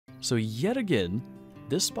So yet again,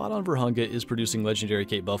 this spot on Vurhonga is producing legendary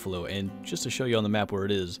Cape Buffalo, and just to show you on the map where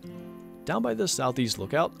it is, down by this southeast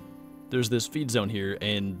lookout, there's this feed zone here,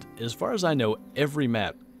 and as far as I know, every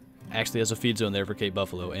map actually has a feed zone there for Cape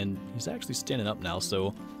Buffalo, and he's actually standing up now,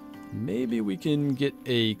 so maybe we can get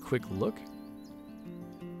a quick look.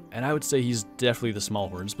 And I would say he's definitely the small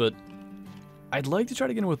horns, but I'd like to try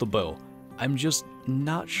to get him with the bow. I'm just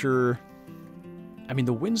not sure. I mean,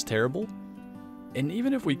 the wind's terrible, and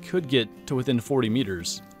even if we could get to within 40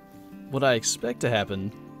 meters, what I expect to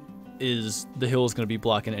happen is the hill is going to be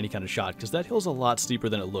blocking any kind of shot, because that hill's a lot steeper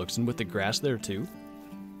than it looks, and with the grass there too,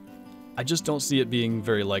 I just don't see it being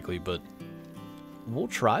very likely, but we'll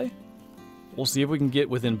try. We'll see if we can get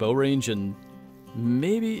within bow range, and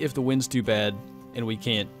maybe if the wind's too bad and we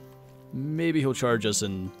can't, maybe he'll charge us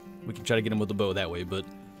and we can try to get him with the bow that way, but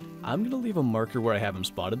I'm going to leave a marker where I have him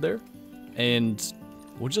spotted there, and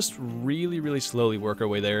we'll just really slowly work our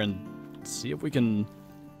way there and see if we can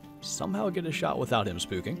somehow get a shot without him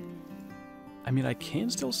spooking. I mean, I can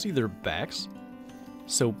still see their backs,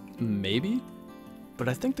 so maybe, but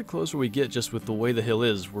I think the closer we get just with the way the hill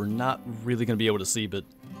is, we're not really going to be able to see, but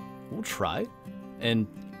we'll try, and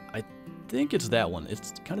I think it's that one.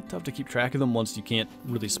 It's kind of tough to keep track of them once you can't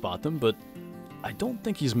really spot them, but I don't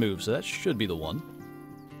think he's moved, so that should be the one.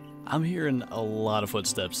 I'm hearing a lot of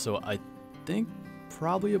footsteps, so I think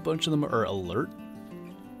probably a bunch of them are alert.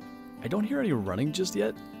 I don't hear any running just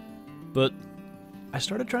yet, but I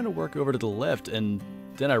started trying to work over to the left, and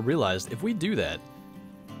then I realized if we do that,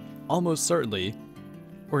 almost certainly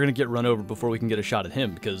we're going to get run over before we can get a shot at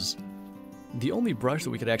him, because the only brush that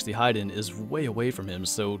we could actually hide in is way away from him,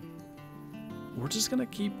 so we're just going to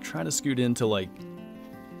keep trying to scoot into, like,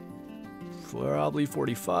 probably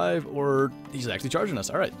 45, or he's actually charging us.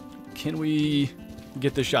 Alright, can we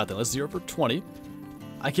get this shot then? Let's 0 for 20.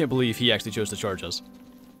 I can't believe he actually chose to charge us.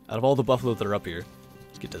 Out of all the buffalo that are up here,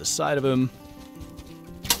 let's get to the side of him.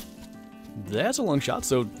 That's a long shot,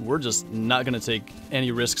 so we're just not going to take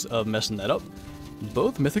any risks of messing that up.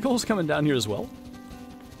 Both mythicals coming down here as well.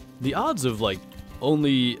 The odds of, like,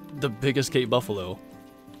 only the biggest Cape Buffalo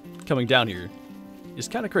coming down here is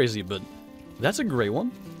kind of crazy, but that's a gray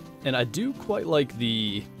one. And I do quite like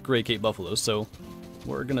the gray Cape Buffalo, so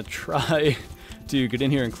we're going to try to get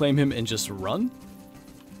in here and claim him and just run.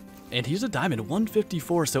 And he's a diamond,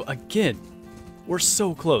 154, so again, we're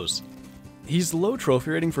so close. He's low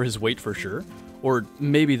trophy rating for his weight for sure, or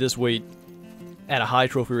maybe this weight at a high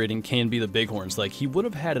trophy rating can be the bighorns. Like, he would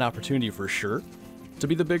have had an opportunity for sure to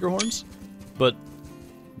be the bigger horns, but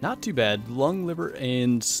not too bad. Lung, liver,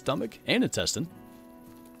 and stomach, and intestine.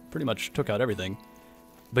 Pretty much took out everything.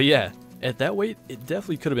 But yeah, at that weight, it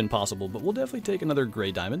definitely could have been possible, but we'll definitely take another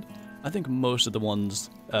gray diamond. I think most of the ones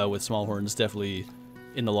with small horns definitely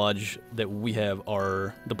in the lodge that we have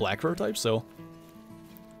are the black fur type, so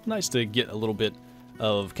nice to get a little bit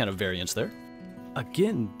of kind of variance there.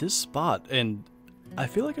 Again, this spot, and I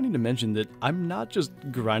feel like I need to mention that I'm not just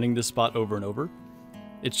grinding this spot over and over.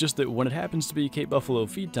 It's just that when it happens to be Cape Buffalo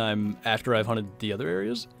feed time after I've hunted the other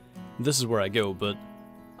areas, this is where I go, but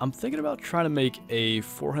I'm thinking about trying to make a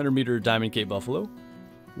 400 meter diamond Cape Buffalo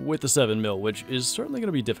with the 7 mil, which is certainly going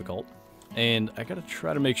to be difficult, and I gotta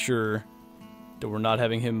try to make sure that we're not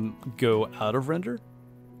having him go out of render,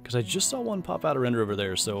 because I just saw one pop out of render over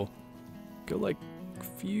there, so go like a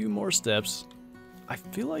few more steps. I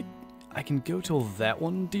feel like I can go till that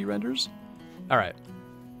one de-renders. Alright,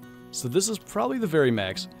 so this is probably the very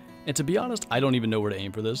max, and to be honest, I don't even know where to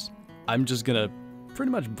aim for this. I'm just gonna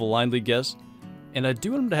pretty much blindly guess, and I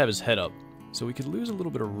do want him to have his head up, so we could lose a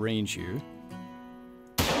little bit of range here.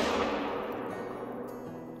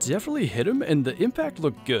 Definitely hit him, and the impact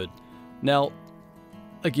looked good. Now,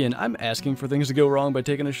 again, I'm asking for things to go wrong by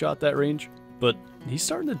taking a shot that range, but he's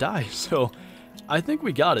starting to die, so I think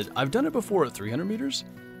we got it. I've done it before at 300 meters,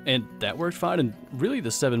 and that worked fine, and really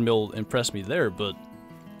the 7 mil impressed me there, but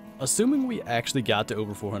assuming we actually got to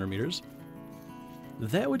over 400 meters,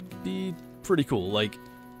 that would be pretty cool. Like,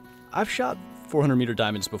 I've shot 400 meter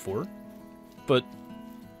diamonds before, but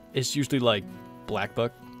it's usually like black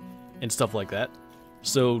buck and stuff like that.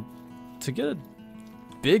 So to get a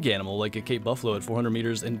big animal like a Cape Buffalo at 400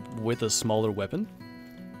 meters and with a smaller weapon,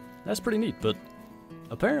 that's pretty neat, but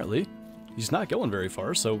apparently he's not going very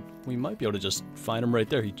far, so we might be able to just find him right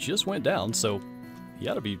there. He just went down, so he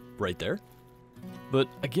ought to be right there. But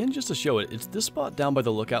again, just to show it, it's this spot down by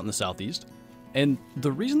the lookout in the southeast, and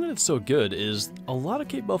the reason that it's so good is a lot of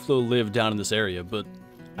Cape Buffalo live down in this area, but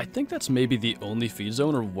I think that's maybe the only feed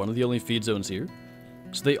zone or one of the only feed zones here.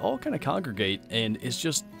 So they all kind of congregate, and it's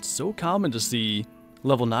just so common to see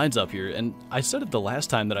level 9s up here. And I said it the last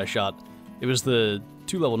time that I shot, it was the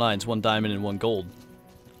 2 level 9s, 1 diamond and 1 gold.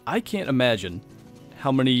 I can't imagine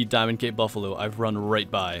how many diamond cape buffalo I've run right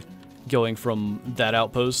by going from that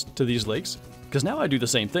outpost to these lakes. Because now I do the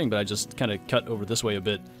same thing, but I just kind of cut over this way a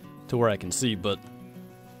bit to where I can see. But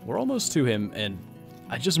we're almost to him, and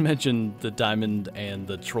I just mentioned the diamond and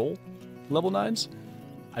the troll level 9s.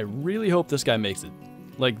 I really hope this guy makes it.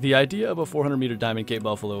 Like, the idea of a 400 meter diamond cape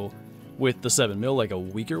buffalo with the 7mm, like a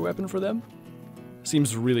weaker weapon for them,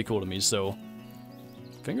 seems really cool to me. So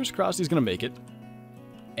fingers crossed he's gonna make it.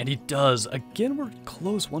 And he does. Again, we're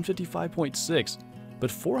close, 155.6, but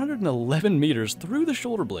 411 meters through the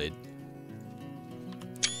shoulder blade.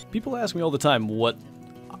 People ask me all the time what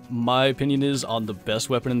my opinion is on the best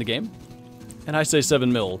weapon in the game, and I say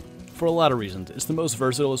 7mm for a lot of reasons. It's the most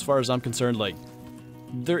versatile as far as I'm concerned. Like,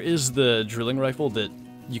 there is the drilling rifle that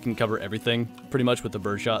you can cover everything pretty much with the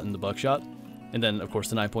birdshot and the buckshot, and then of course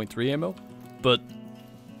the 9.3 ammo, but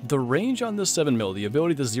the range on this 7mm, the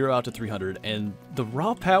ability to zero out to 300, and the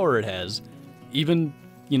raw power it has, even,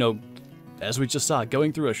 you know, as we just saw,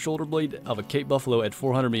 going through a shoulder blade of a cape buffalo at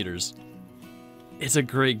 400 meters, it's a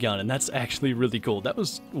great gun, and that's actually really cool. That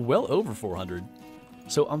was well over 400.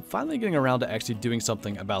 So I'm finally getting around to actually doing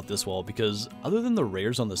something about this wall, because other than the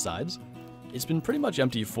rares on the sides, it's been pretty much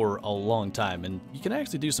empty for a long time, and you can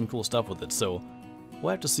actually do some cool stuff with it. So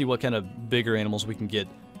we'll have to see what kind of bigger animals we can get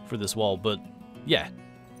for this wall. But yeah,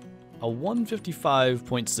 a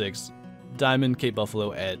 155.6 diamond cape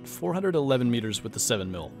buffalo at 411 meters with the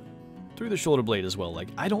 7mm through the shoulder blade as well. Like,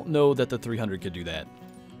 I don't know that the 300 could do that.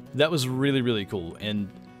 That was really, really cool. And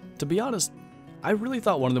to be honest, I really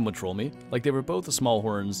thought one of them would troll me. Like, they were both the small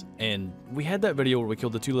horns, and we had that video where we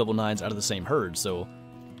killed the 2 level 9s out of the same herd, so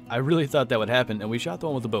I really thought that would happen, and we shot the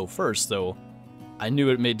one with the bow first, so I knew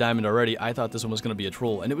it made diamond already. I thought this one was going to be a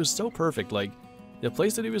troll, and it was so perfect. Like, the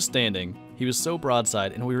place that he was standing, he was so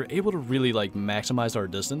broadside, and we were able to really, like, maximize our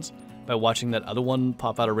distance by watching that other one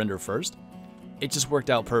pop out of render first. It just worked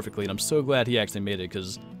out perfectly, and I'm so glad he actually made it,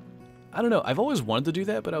 because, I don't know, I've always wanted to do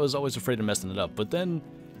that, but I was always afraid of messing it up. But then,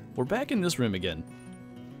 we're back in this room again.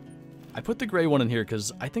 I put the gray one in here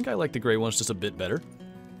because I think I like the gray ones just a bit better,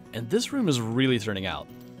 and this room is really turning out.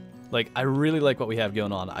 Like, I really like what we have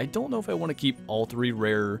going on. I don't know if I want to keep all 3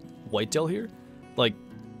 rare whitetail here. Like,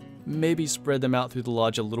 maybe spread them out through the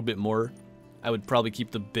lodge a little bit more. I would probably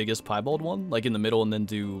keep the biggest piebald one, like in the middle, and then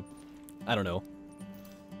do, I don't know,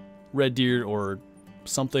 red deer or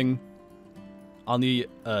something on the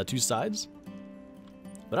 2 sides.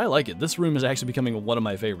 But I like it. This room is actually becoming one of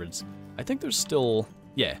my favorites. I think there's still,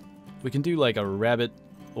 yeah, we can do like a rabbit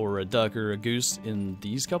or a duck or a goose in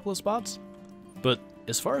these couple of spots. But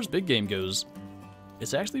as far as big game goes,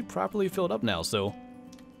 it's actually properly filled up now, so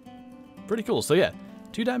pretty cool. So yeah,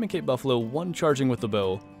 2 diamond cape buffalo, 1 charging with the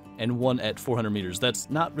bow, and 1 at 400 meters. That's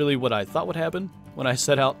not really what I thought would happen when I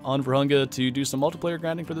set out on Vurhonga to do some multiplayer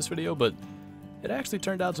grinding for this video, but it actually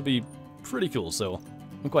turned out to be pretty cool, so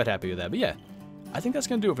I'm quite happy with that. But yeah, I think that's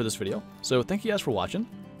going to do it for this video. So thank you guys for watching,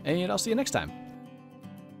 and I'll see you next time.